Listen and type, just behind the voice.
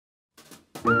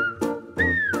Hello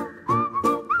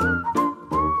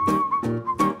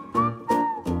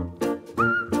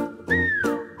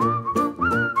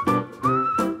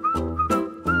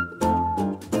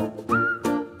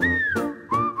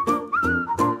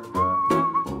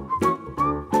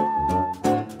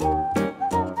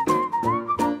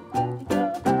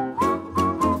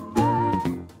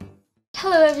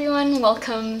everyone,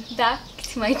 welcome back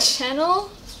to my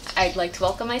channel. I'd like to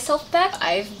welcome myself back.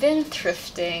 I've been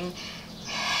thrifting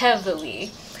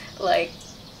heavily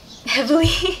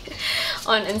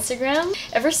on Instagram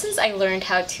ever since I learned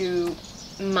how to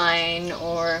mine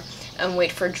or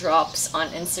wait for drops on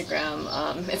Instagram.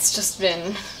 It's just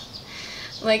been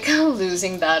like a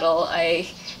losing battle.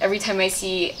 Every time I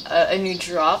see a new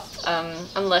drop,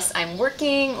 unless I'm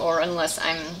working or unless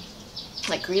I'm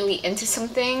like really into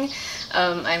something,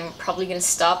 I'm probably gonna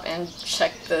stop and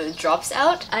check the drops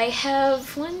out. I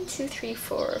have 1, 2, 3,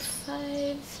 4,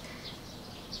 5,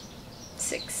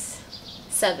 6,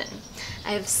 7.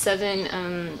 I have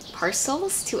 7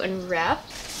 parcels to unwrap,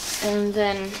 and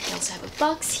then I also have a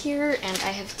box here, and I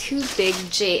have 2 big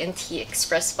J&T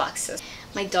Express boxes.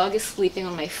 My dog is sleeping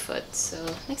on my foot,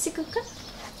 so Mexico, come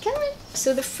on.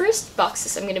 So the first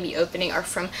boxes I'm going to be opening are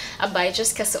from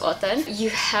Abayjas Kasuotan.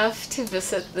 You have to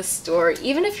visit the store,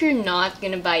 even if you're not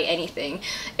going to buy anything.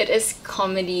 It is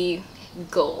comedy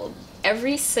gold.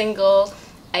 Every single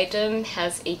item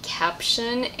has a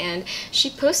caption, and she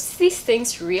posts these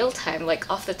things real time,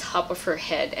 like off the top of her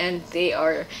head, and they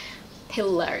are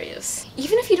hilarious.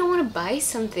 Even if you don't want to buy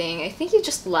something, I think you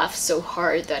just laugh so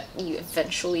hard that you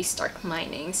eventually start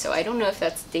mining. So I don't know if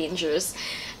that's dangerous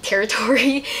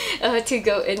territory to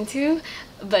go into,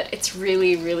 but it's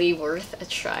really worth a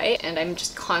try, and I'm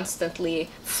just constantly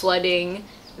flooding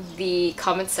the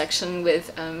comment section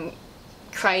with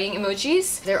crying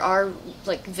emojis. There are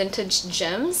like vintage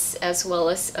gems as well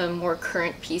as more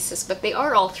current pieces, but they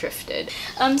are all thrifted.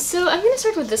 So I'm gonna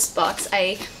start with this box.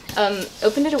 I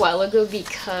opened it a while ago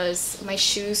because my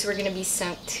shoes were gonna be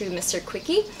sent to Mr.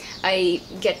 Quickie. I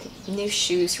get new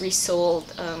shoes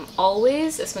resold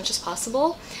always, as much as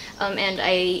possible, and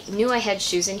I knew I had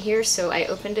shoes in here, so I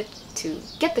opened it to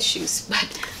get the shoes,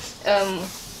 but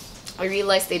I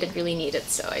realized they didn't really need it,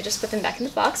 so I just put them back in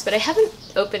the box, but I haven't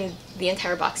opened the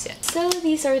entire box yet. So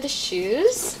these are the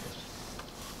shoes.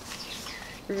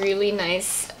 Really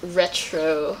nice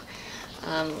retro,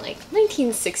 like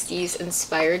 1960s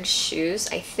inspired shoes.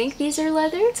 I think these are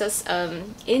leather. It says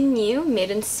in new, made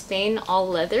in Spain, all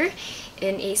leather,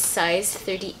 in a size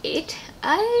 38.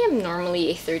 I am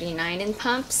normally a 39 in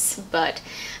pumps, but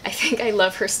I think I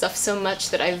love her stuff so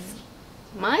much that I've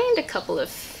mined a couple of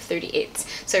 38s.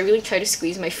 So I really try to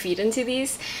squeeze my feet into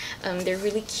these. They're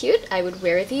really cute. I would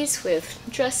wear these with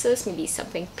dresses, maybe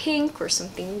something pink or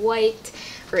something white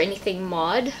or anything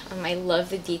mod. I love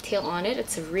the detail on it.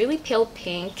 It's a really pale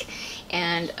pink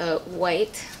and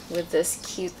white with this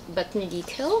cute button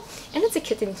detail, and it's a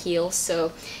kitten heel,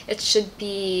 so it should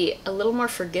be a little more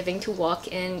forgiving to walk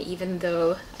in, even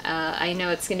though I know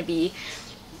it's gonna be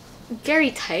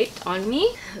very tight on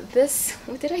me. This,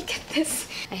 where did I get this?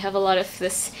 I have a lot of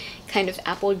this kind of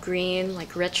apple green,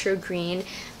 like retro green,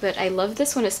 but I love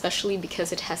this one especially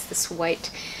because it has this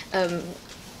white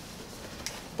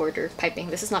border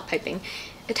piping. This is not piping.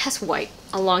 It has white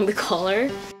along the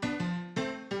collar.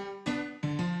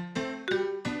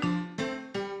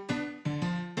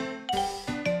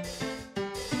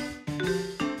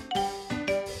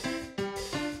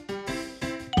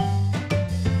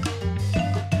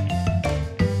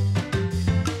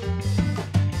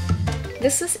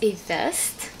 This is a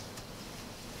vest.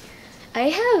 I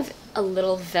have a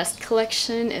little vest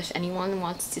collection if anyone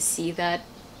wants to see that.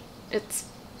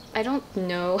 I don't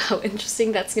know how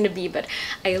interesting that's gonna be, but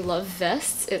I love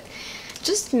vests. It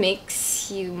just makes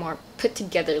you more put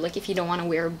together. Like if you don't want to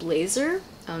wear a blazer,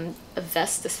 a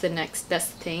vest is the next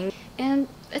best thing. And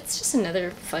it's just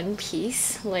another fun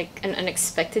piece, like an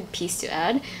unexpected piece to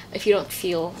add if you don't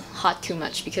feel hot too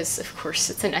much, because of course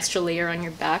it's an extra layer on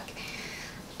your back.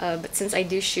 But since I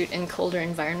do shoot in colder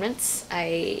environments,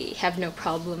 I have no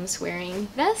problems wearing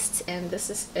vests, and this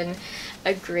is in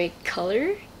a great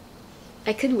color.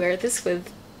 I could wear this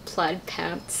with plaid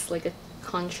pants, like a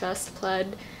contrast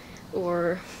plaid,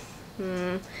 or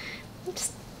I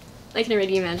can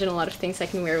already imagine a lot of things I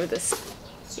can wear with this.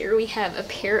 Here we have a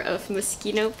pair of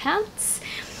Moschino pants.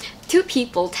 2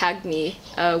 people tagged me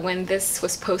when this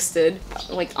was posted.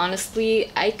 Like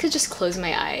honestly, I could just close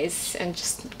my eyes and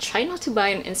just try not to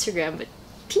buy on Instagram, but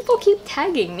people keep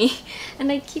tagging me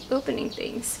and I keep opening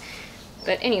things.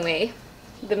 But anyway,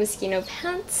 the Moschino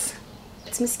pants.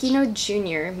 It's Moschino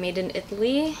Junior, made in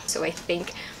Italy, so I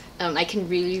think I can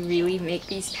really make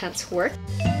these pants work.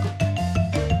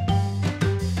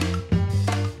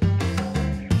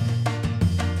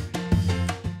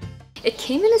 It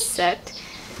came in a set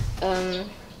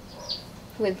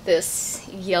with this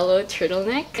yellow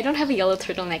turtleneck. I don't have a yellow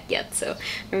turtleneck yet, so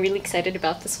I'm really excited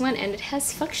about this one, and it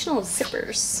has functional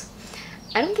zippers.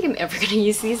 I don't think I'm ever gonna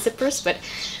use these zippers, but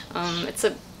it's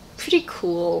a pretty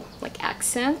cool like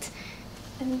accent.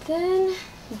 And then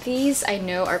these I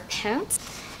know are pants.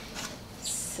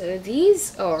 So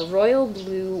these are royal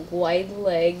blue wide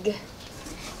leg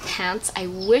pants. I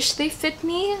wish they fit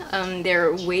me.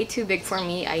 They're way too big for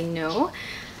me, I know.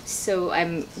 So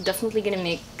I'm definitely gonna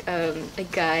make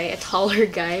a taller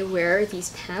guy wear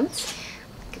these pants.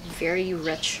 Like a very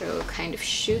retro kind of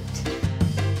shoot.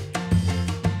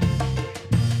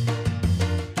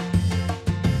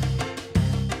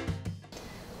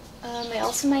 I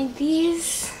also made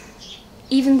these,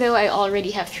 even though I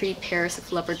already have 3 pairs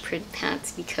of leopard print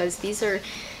pants, because these are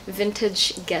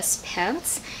vintage Guess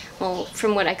pants. Well,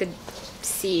 from what I could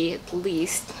see at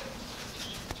least.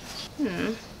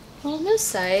 Well, no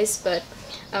size, but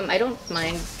I don't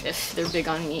mind if they're big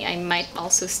on me. I might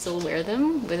also still wear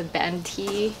them with a band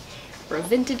tee or a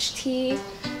vintage tee.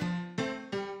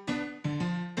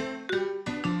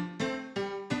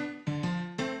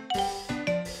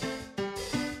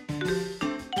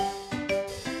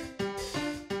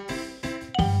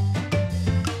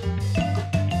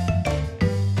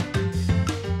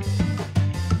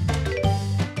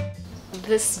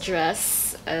 This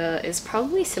dress is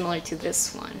probably similar to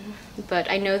this one,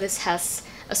 but I know this has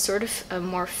a sort of a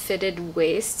more fitted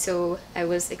waist, so I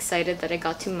was excited that I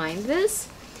got to mine this.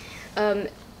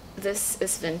 This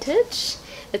is vintage.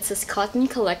 It says Cotton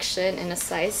Collection in a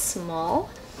size small.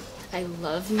 I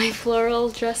love my floral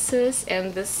dresses,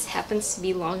 and this happens to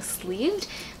be long sleeved,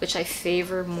 which I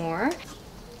favor more.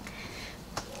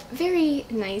 Very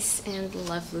nice and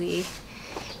lovely.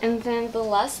 And then the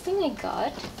last thing I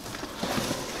got,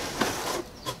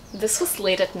 this was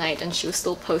late at night and she was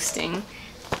still posting.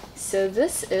 So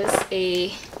this is a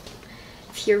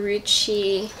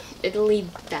Fiorucci Italy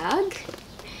bag.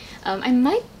 I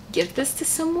might give this to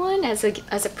someone as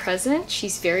a present.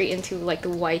 She's very into like the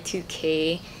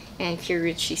Y2K, and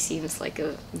Fiorucci seems like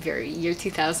a very year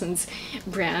 2000s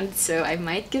brand, so I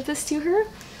might give this to her.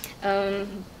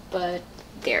 But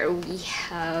there we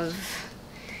have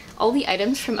all the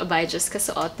items from Abay Just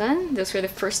Kasuotan. Those were the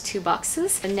first 2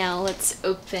 boxes. And now let's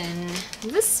open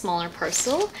this smaller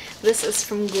parcel. This is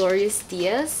from Glorious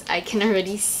Diaz. I can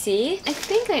already see. I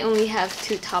think I only have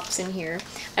 2 tops in here.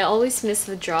 I always miss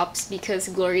the drops because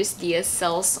Glorious Diaz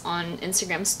sells on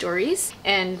Instagram stories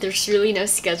and there's really no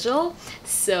schedule.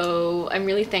 So I'm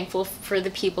really thankful for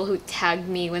the people who tag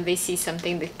me when they see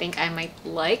something they think I might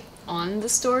like on the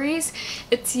stories.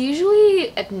 It's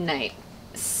usually at night.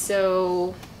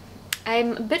 So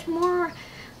I'm a bit more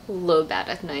low bat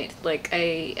at night. Like,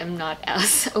 I am not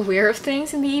as aware of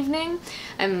things in the evening.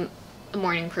 I'm a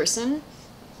morning person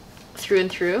through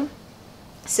and through.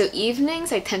 So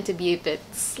evenings I tend to be a bit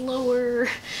slower.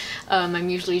 I'm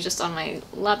usually just on my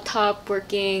laptop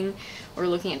working or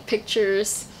looking at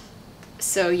pictures.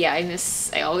 So yeah,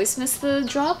 I always miss the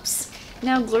drops.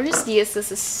 Now, Glorious Diaz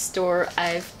is a store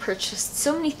I've purchased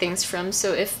so many things from,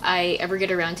 so if I ever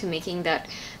get around to making that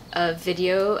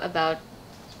video about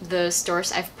the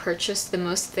stores I've purchased the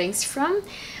most things from,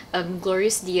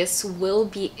 Glorious Diaz will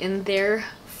be in there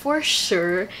for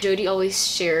sure. Jody always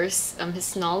shares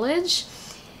his knowledge,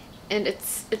 and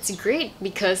it's great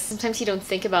because sometimes you don't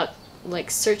think about like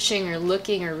searching or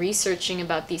looking or researching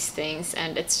about these things,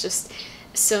 and it's just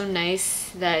so nice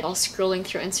that while scrolling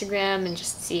through Instagram and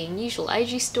just seeing usual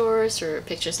IG stores or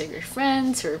pictures of your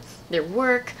friends or their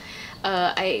work,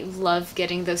 I love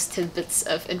getting those tidbits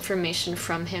of information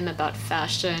from him about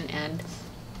fashion and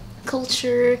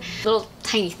culture. Little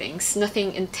tiny things,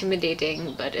 nothing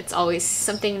intimidating, but it's always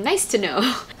something nice to know.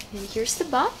 And here's the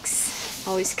box.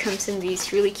 Always comes in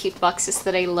these really cute boxes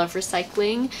that I love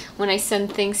recycling. When I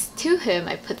send things to him,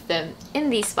 I put them in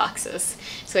these boxes.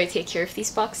 So I take care of these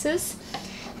boxes.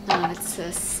 It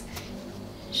says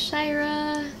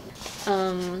Shaira.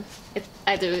 It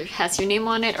either has your name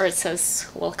on it or it says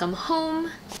welcome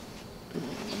home.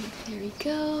 There we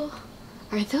go.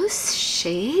 Are those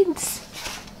shades?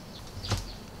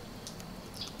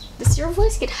 Does your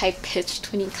voice get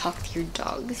high-pitched when you talk to your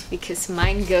dogs? Because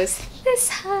mine goes this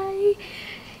high.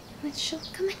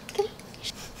 Come on.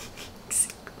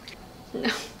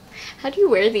 No. How do you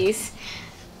wear these?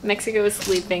 Mexico is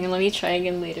sleeping, and let me try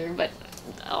again later, but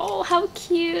oh, how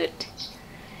cute.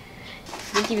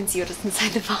 You can even see what is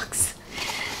inside the box.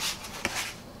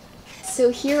 So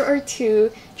here are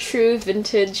two true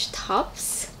vintage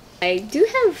tops. I do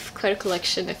have quite a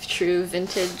collection of true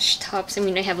vintage tops. I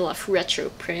mean, I have a lot of retro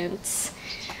prints.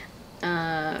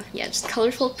 Yeah, just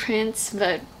colorful prints,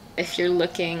 but if you're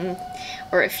looking,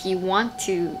 or if you want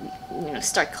to,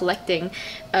 start collecting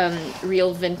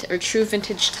real vintage or true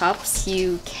vintage tops,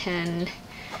 you can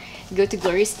go to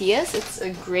Glorious Diaz. It's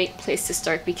a great place to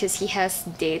start because he has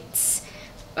dates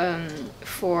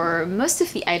for most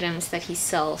of the items that he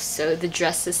sells. So the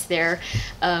dresses there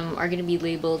are going to be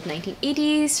labeled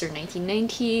 1980s or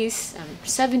 1990s,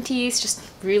 70s, just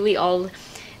really all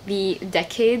the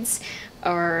decades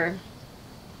are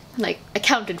like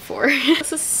accounted for.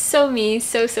 This is so me,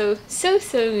 so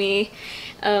me.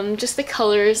 Just the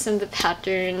colors and the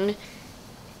pattern,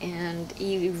 and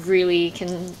you really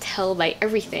can tell by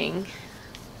everything,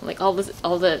 like all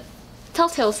the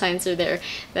telltale signs are there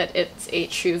that it's a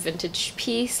true vintage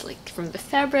piece, like from the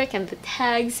fabric and the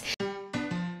tags.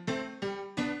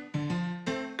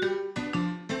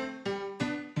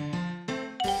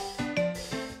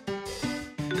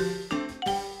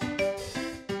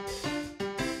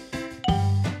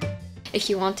 If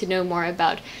you want to know more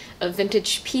about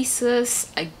vintage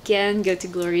pieces, again, go to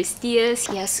Glorious Diaz.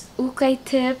 He has ukay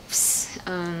tips,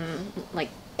 like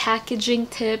packaging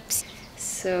tips.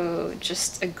 So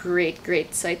just a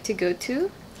great site to go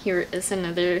to. Here is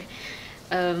another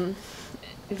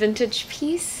vintage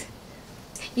piece.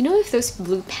 You know, if those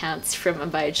blue pants from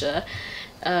Abijah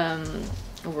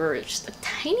were just a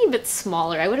tiny bit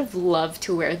smaller, I would have loved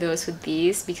to wear those with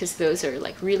these, because those are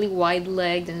like really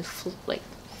wide-legged and like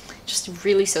just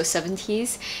really so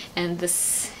 70s, and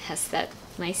this has that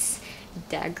nice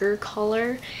dagger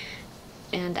collar.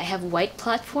 And I have white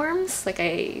platforms, like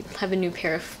I have a new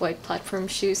pair of white platform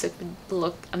shoes that would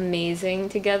look amazing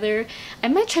together. I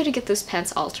might try to get those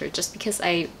pants altered just because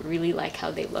I really like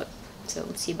how they look, so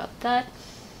let's see about that.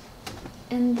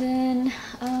 And then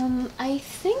I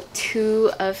think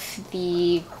two of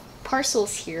the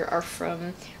parcels here are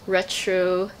from ret.ro.ph.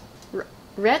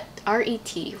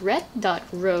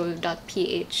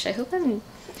 I hope I'm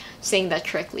saying that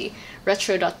correctly.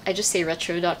 I just say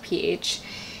retro.ph.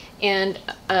 And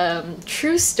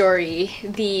true story,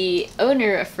 the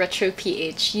owner of Retro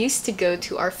PH used to go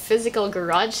to our physical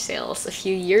garage sales a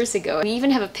few years ago. We even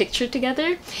have a picture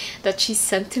together that she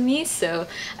sent to me, so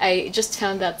I just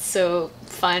found that so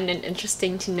fun and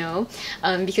interesting to know,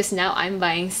 because now I'm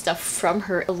buying stuff from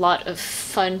her. A lot of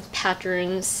fun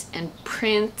patterns and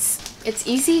prints. It's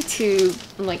easy to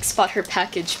like spot her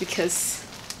package because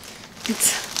you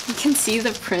can see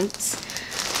the prints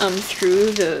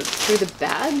through the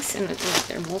bags, and like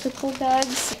there are multiple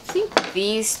bags. I think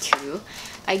these two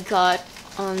I got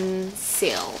on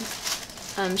sale.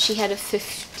 She had a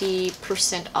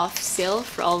 50% off sale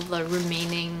for all the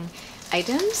remaining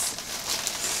items,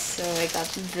 so I got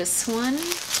this one.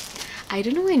 I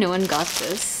don't know why no one got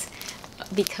this,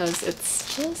 because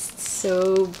it's just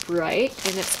so bright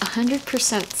and it's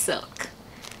 100% silk.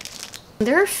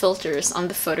 There are filters on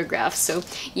the photograph, so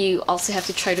you also have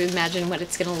to try to imagine what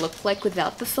it's gonna look like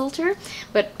without the filter,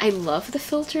 but I love the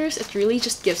filters. It really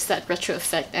just gives that retro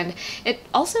effect, and it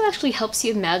also actually helps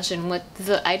you imagine what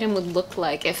the item would look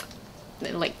like if,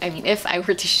 if I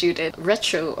were to shoot it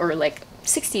retro or like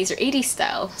 60s or 80s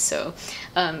style, so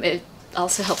it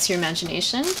also helps your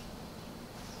imagination.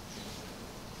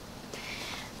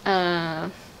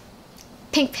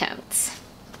 Pink pants.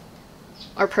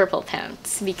 Or purple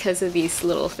pants, because of these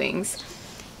little things.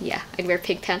 Yeah, I'd wear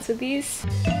pink pants with these.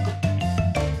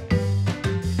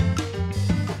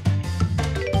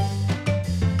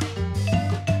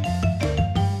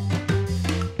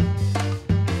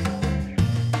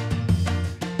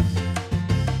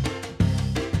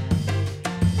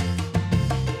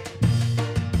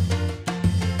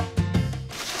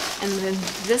 And then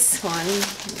this one,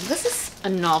 this is a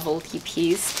novelty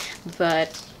piece,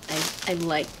 but I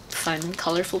like fun,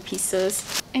 colorful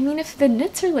pieces. I mean, if the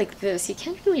knits are like this, you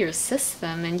can't really resist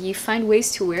them, and you find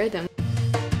ways to wear them.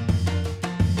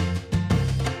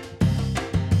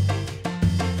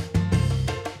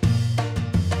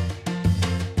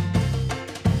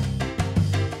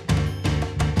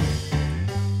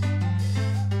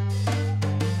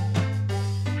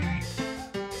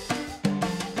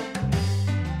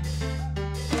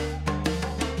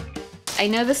 I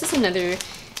know this is another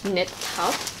knit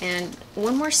top, and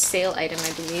one more sale item,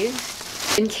 I believe.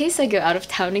 In case I go out of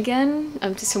town again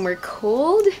to somewhere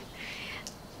cold,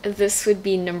 this would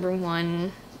be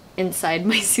 #1 inside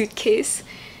my suitcase.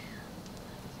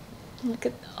 Look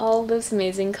at all those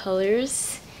amazing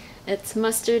colors. It's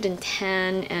mustard and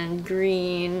tan and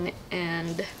green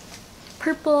and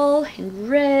purple and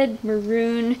red,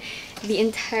 maroon. The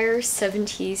entire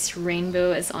 70s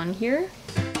rainbow is on here.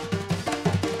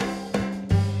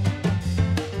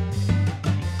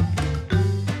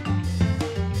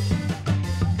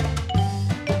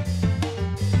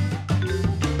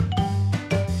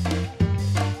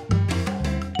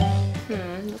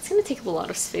 That's gonna take up a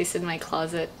lot of space in my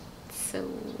closet. So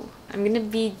I'm gonna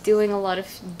be doing a lot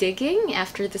of digging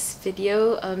after this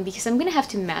video because I'm gonna have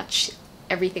to match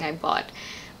everything I bought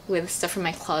with stuff from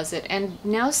my closet. And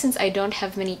now, since I don't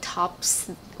have many tops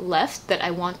left that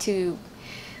I want to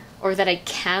or that I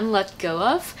can let go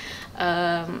of,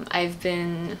 I've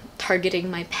been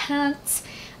targeting my pants,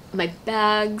 my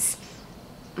bags,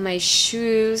 my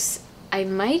shoes. I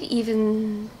might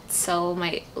even sell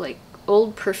my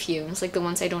old perfumes, like the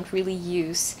ones I don't really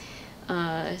use,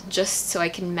 just so I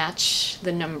can match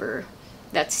the number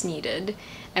that's needed.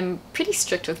 I'm pretty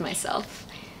strict with myself.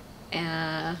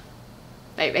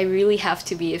 I really have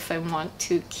to be if I want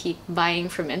to keep buying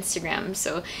from Instagram,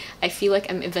 so I feel like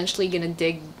I'm eventually gonna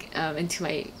dig into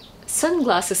my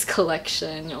sunglasses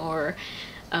collection, or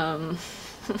one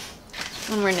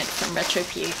more knit from Retro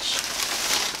PH.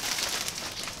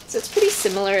 So it's pretty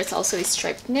similar. It's also a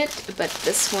striped knit, but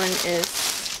this one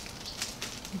is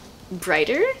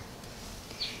brighter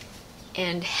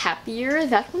and happier.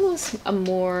 That one was a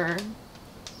more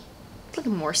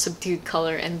subdued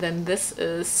color, and then this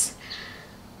is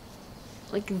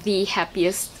like the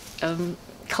happiest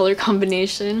color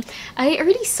combination. I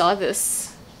already saw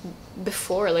this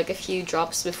before, like a few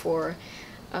drops before,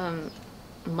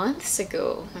 months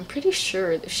ago. I'm pretty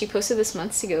sure she posted this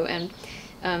months ago, and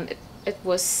it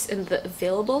was in the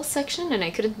available section, and I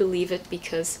couldn't believe it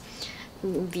because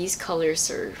these colors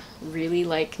are really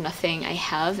like nothing I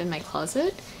have in my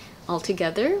closet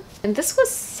altogether. And this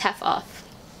was half off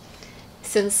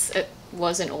since it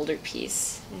was an older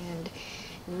piece, and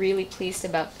really pleased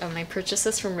about my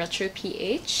purchases from Retro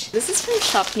PH. This is from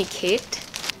Shop Me Kate.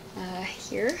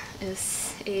 Here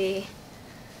is a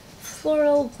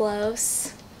floral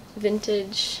blouse,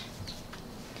 vintage,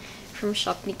 from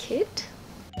Shop Me Kate.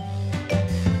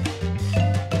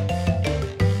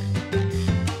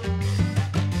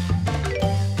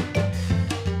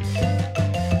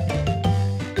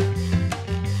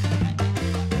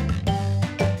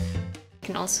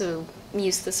 Also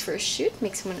use this for a shoot,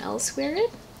 make someone else wear it,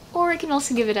 or I can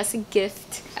also give it as a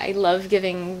gift. I love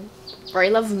giving, or I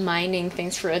love mining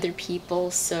things for other people,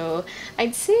 so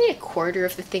I'd say a quarter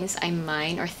of the things I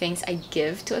mine are things I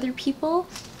give to other people.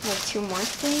 I have two more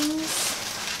things.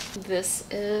 This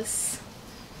is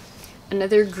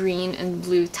another green and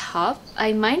blue top.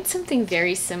 I mined something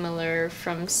very similar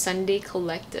from Sunday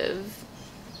Collective.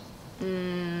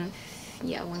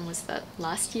 Yeah, when was that?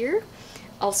 Last year?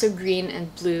 Also green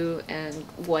and blue and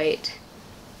white.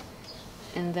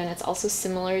 And then it's also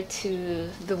similar to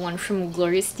the one from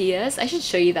Glorious Diaz. I should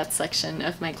show you that section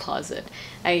of my closet.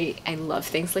 I love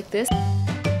things like this.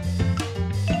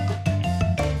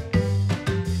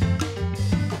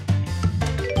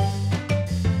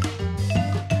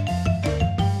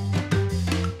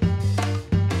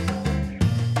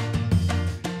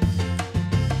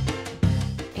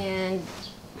 And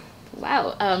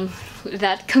wow,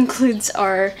 that concludes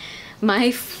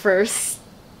my first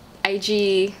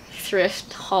IG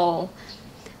thrift haul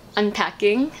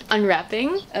unwrapping.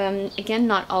 Again,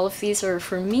 not all of these are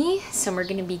for me. Some are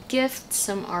gonna be gifts,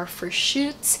 some are for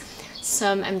shoots,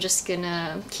 some I'm just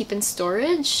gonna keep in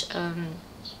storage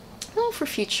for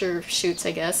future shoots,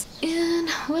 I guess. And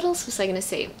what else was I gonna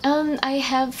say?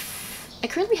 I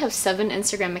currently have 7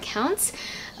 Instagram accounts.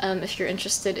 If you're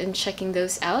interested in checking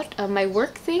those out. My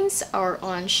work things are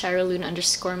on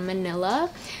ShairaLuna_Manila.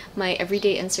 My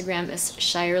everyday Instagram is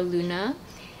ShairaLuna.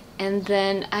 And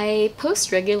then I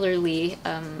post regularly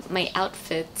my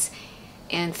outfits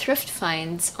and thrift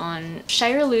finds on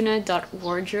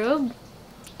ShairaLuna.wardrobe.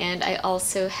 And I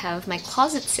also have my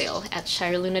closet sale at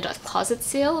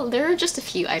ShairaLuna.closet-sale. There are just a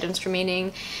few items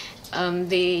remaining.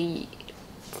 They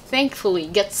thankfully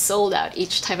get sold out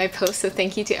each time I post, so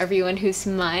thank you to everyone who's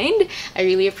mined. I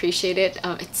really appreciate it.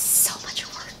 It's so much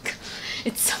work.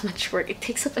 It's so much work. It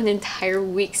takes up an entire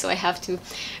week, so I have to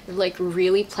like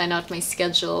really plan out my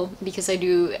schedule because I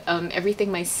do everything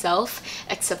myself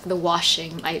except the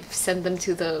washing. I send them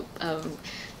to the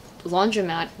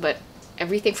laundromat, but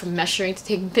everything from measuring to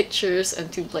taking pictures and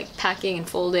to like packing and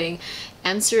folding,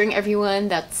 answering everyone,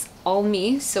 that's all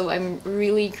me. So I'm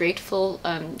really grateful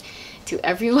to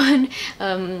everyone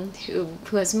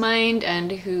who has mined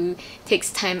and who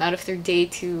takes time out of their day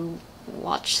to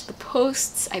watch the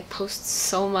posts. I post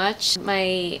so much.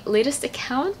 My latest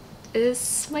account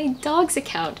is my dog's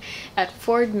account at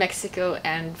Ford Mexico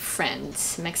and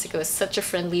Friends. Mexico is such a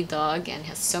friendly dog and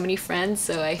has so many friends,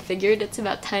 so I figured it's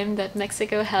about time that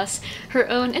Mexico has her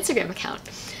own Instagram account.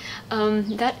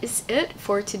 That is it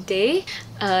for today.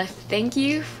 Thank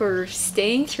you for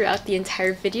staying throughout the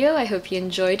entire video. I hope you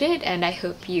enjoyed it, and I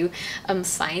hope you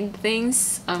find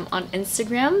things on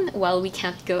Instagram while we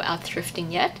can't go out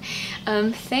thrifting yet.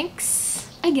 Thanks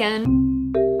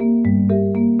again.